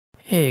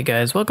Hey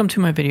guys, welcome to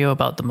my video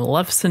about the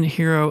Maleficent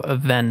Hero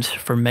event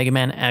for Mega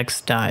Man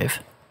X DiVE.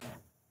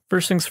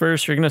 First things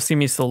first, you're going to see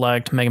me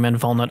select Mega Man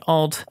Walnut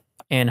Alt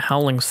and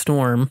Howling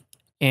Storm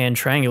and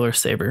Triangular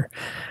Saber.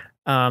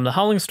 The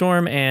Howling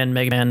Storm and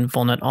Mega Man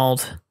Walnut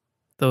Alt,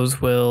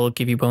 those will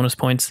give you bonus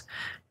points.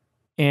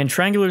 And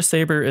Triangular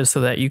Saber is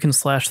so that you can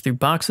slash through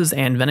boxes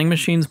and vending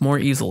machines more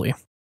easily.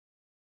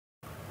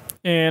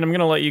 And I'm going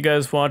to let you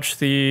guys watch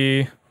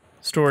the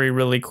story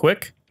really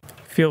quick.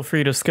 Feel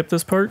free to skip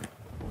this part.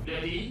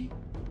 Ready?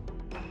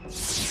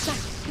 さあ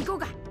行こう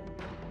か。さ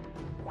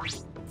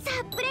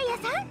あプレイヤ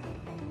ーさん。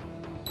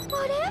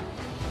あれ？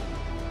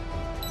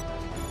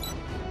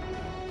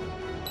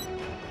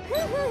ふふ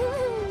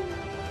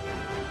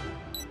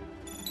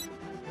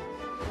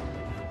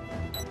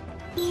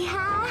ふ。いや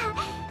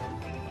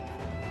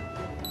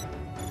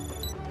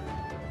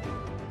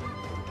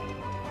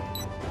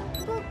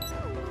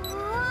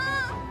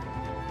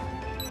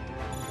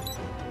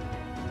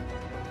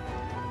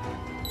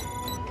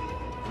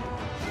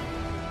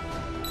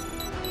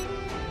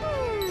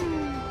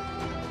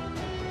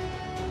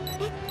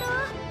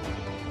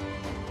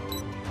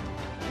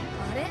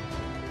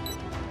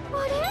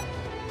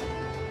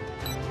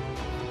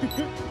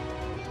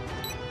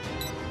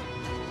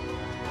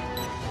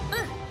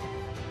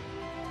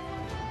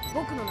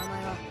僕の名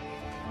前は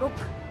ロック。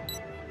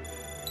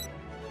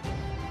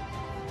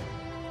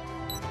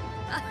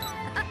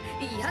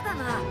嫌だ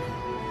な。あ、ロ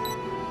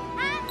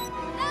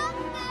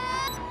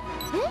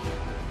ック。え？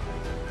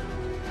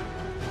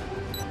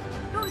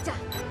ロールちゃん。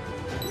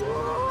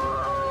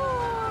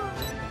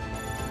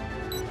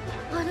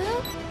あれ？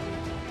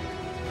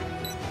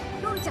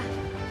ロールちゃん。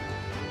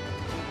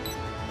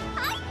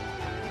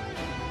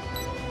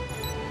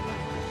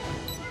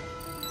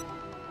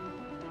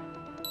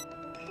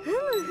ふ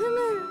む。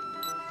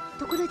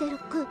ところでロッ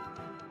ク。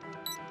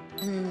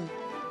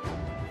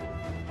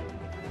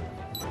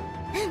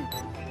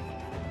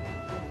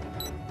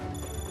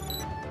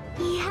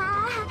いや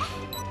ー。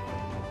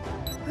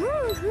ふむ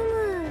ふむ。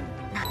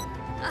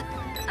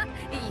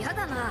嫌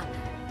だな。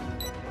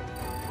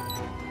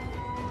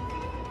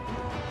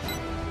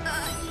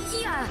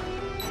いや。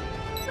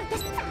私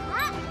さあ、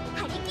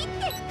張り切って。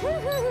ふむ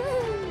ふ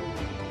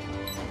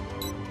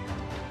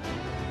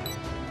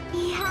む。い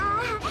やー。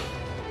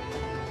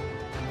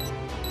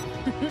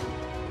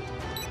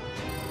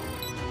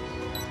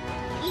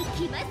行き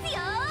ますよ。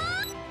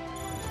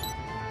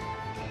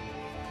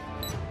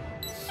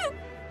すっ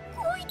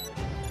ごい。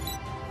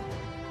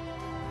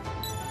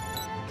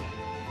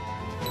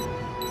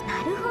な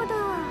るほど。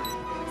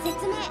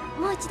説明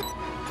もう一度。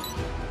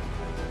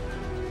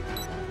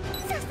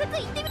早速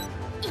行ってみ。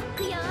行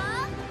くよ。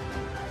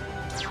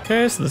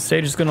Okay, so the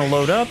stage is going to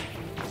load up.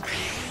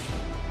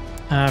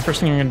 First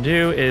thing you're going to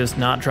do is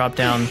not drop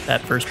down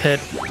that first pit.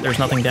 There's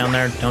nothing down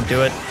there. Don't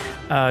do it.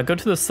 Go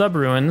to the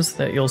sub-ruins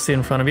that you'll see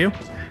in front of you.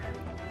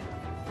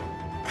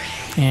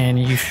 And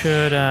you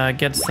should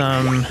get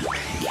some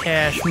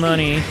cash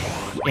money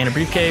in a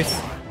briefcase.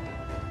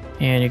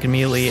 And you can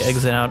immediately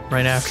exit out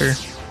right after.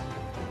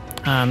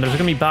 There's going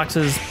to be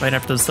boxes right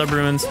after the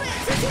sub-ruins.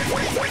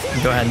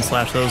 Go ahead and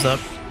slash those up.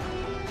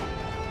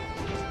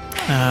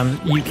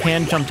 You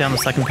can jump down the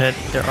second pit.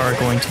 There are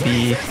going to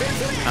be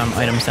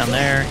items down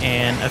there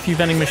and a few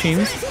vending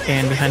machines.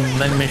 And behind the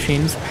vending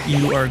machines,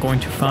 you are going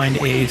to find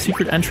a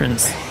secret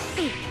entrance.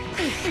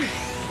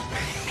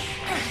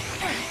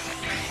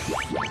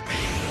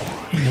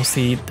 And you'll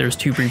see there's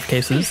 2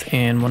 briefcases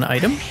and 1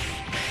 item.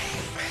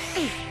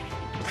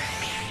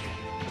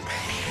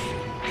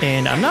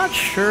 And I'm not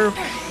sure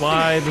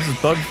why this is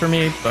bugged for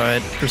me,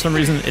 but for some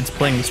reason it's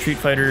playing the Street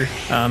Fighter,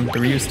 the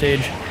Ryu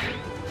stage.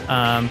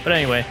 But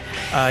anyway,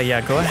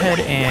 yeah, go ahead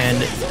and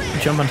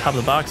jump on top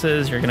of the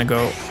boxes. You're gonna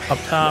go up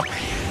top,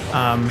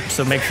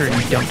 so make sure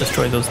you don't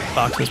destroy those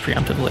boxes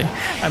preemptively.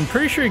 I'm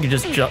pretty sure you can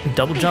just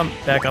double jump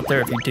back up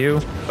there if you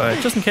do, but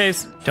just in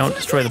case, don't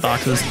destroy the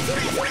boxes.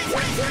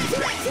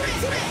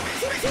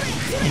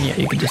 And yeah,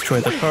 you can destroy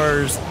the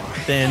cars,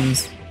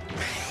 bins,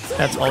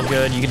 that's all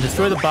good. You can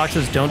destroy the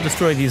boxes, don't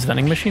destroy these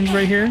vending machines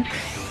right here,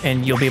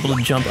 and you'll be able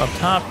to jump up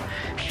top,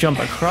 jump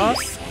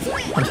across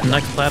onto the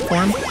next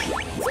platform.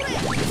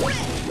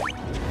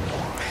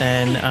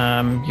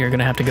 Then you're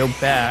gonna have to go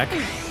back,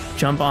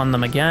 jump on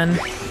them again,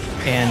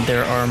 and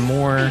there are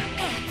more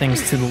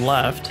things to the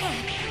left.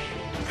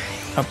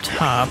 Up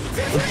top,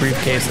 a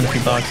briefcase and a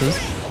few boxes.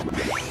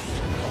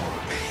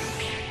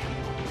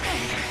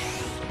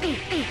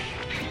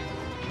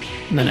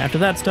 And then after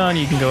that's done,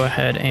 you can go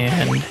ahead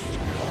and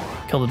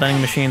kill the vending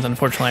machines.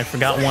 Unfortunately, I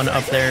forgot one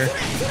up there.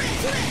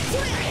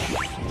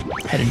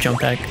 Had to jump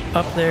back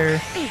up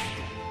there.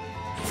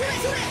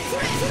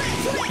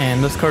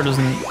 And this car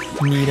doesn't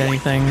need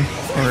anything,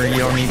 or you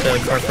don't need the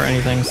car for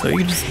anything, so you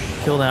can just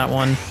kill that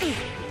one.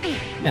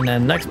 And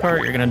then next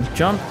part, you're gonna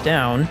jump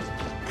down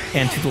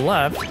and to the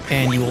left,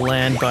 and you will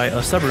land by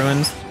a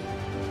sub-ruins.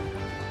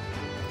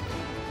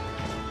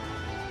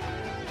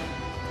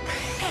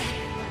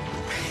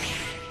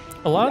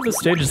 A lot of the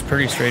stage is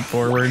pretty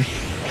straightforward.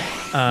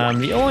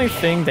 The only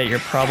thing that you're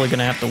probably going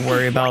to have to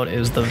worry about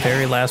is the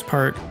very last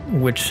part,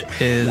 which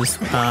is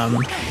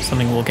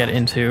something we'll get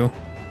into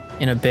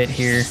in a bit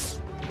here.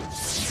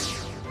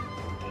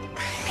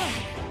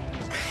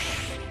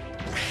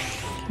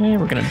 Okay,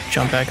 we're going to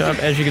jump back up.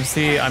 As you can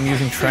see, I'm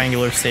using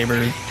triangular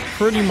saber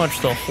pretty much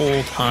the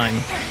whole time.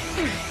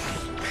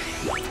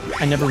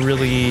 I never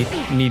really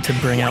need to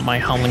bring out my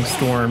Howling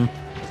Storm.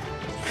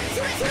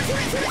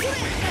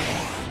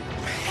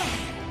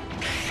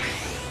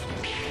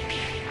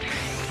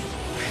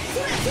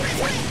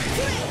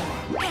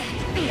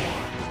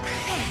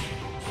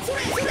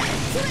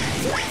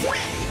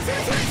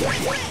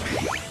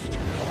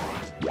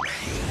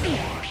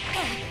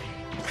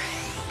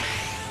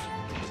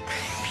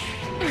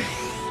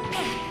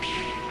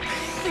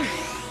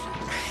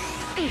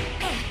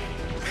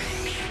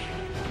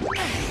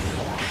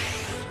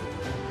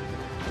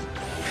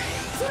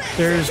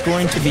 There's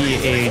going to be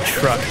a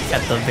truck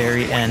at the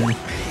very end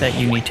that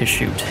you need to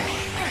shoot,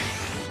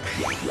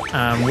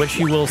 which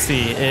you will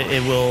see.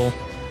 It will.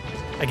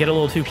 I get a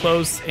little too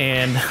close,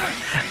 and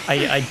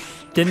I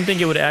didn't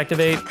think it would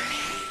activate,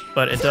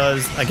 but it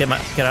does. I get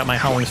out my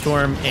Howling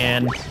Storm,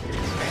 and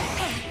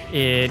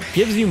it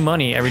gives you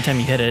money every time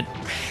you hit it.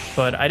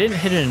 But I didn't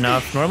hit it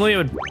enough. Normally, it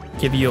would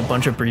give you a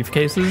bunch of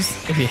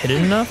briefcases if you hit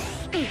it enough.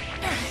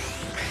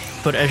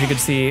 But as you can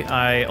see,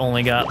 I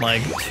only got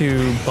like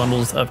 2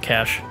 bundles of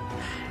cash.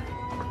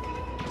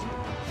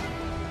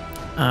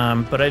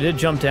 But I did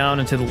jump down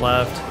and to the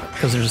left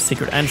because there's a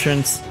secret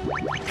entrance.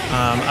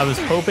 I was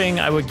hoping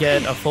I would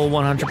get a full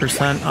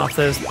 100% off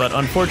this, but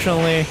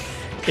unfortunately,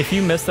 if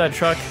you miss that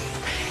truck,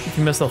 if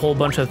you miss a whole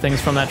bunch of things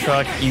from that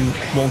truck, you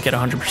won't get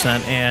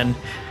 100%. And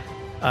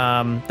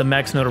the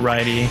max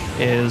notoriety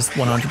is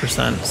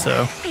 100%.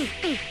 So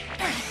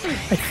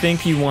I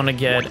think you want to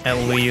get at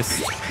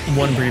least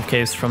 1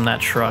 briefcase from that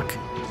truck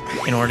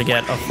in order to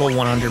get a full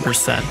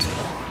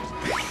 100%.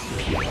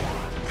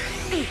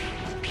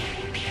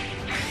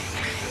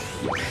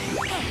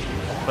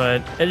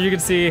 But as you can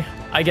see,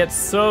 I get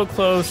so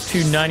close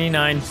to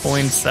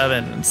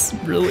 99.7. It's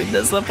really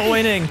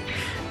disappointing.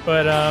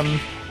 But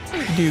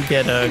you do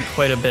get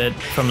quite a bit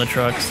from the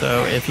truck,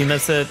 so if you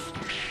miss it,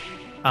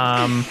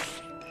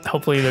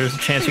 hopefully there's a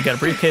chance you get a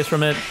briefcase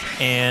from it,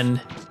 and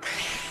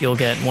you'll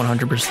get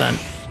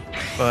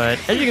 100%. But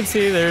as you can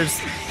see, there's,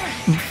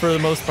 for the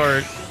most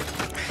part,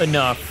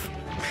 enough.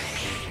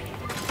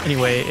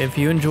 Anyway, if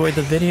you enjoyed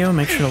the video,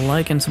 make sure to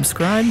like and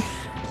subscribe,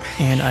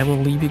 and I will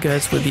leave you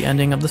guys with the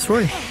ending of the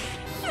story.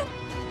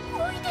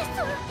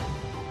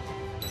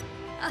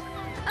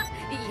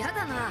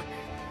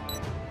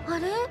 あ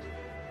れ？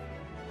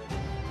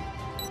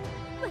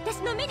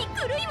私の目に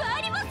狂いは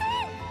ありません。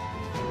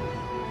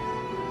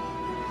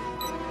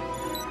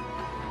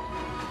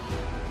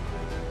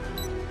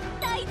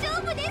大丈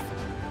夫です。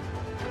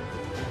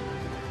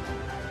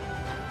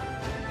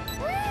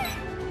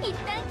一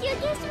旦休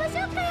憩しましょ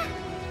うか。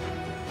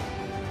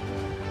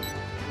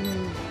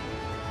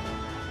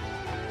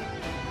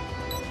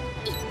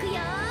行くよ。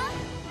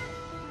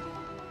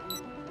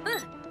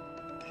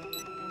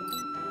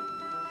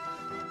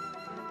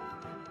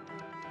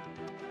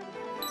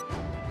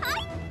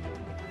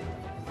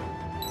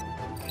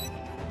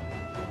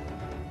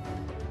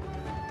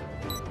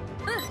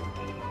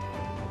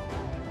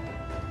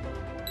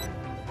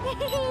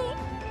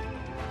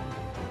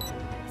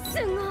す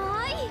ご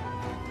い。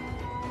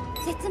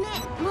説明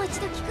もう一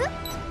度聞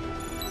く？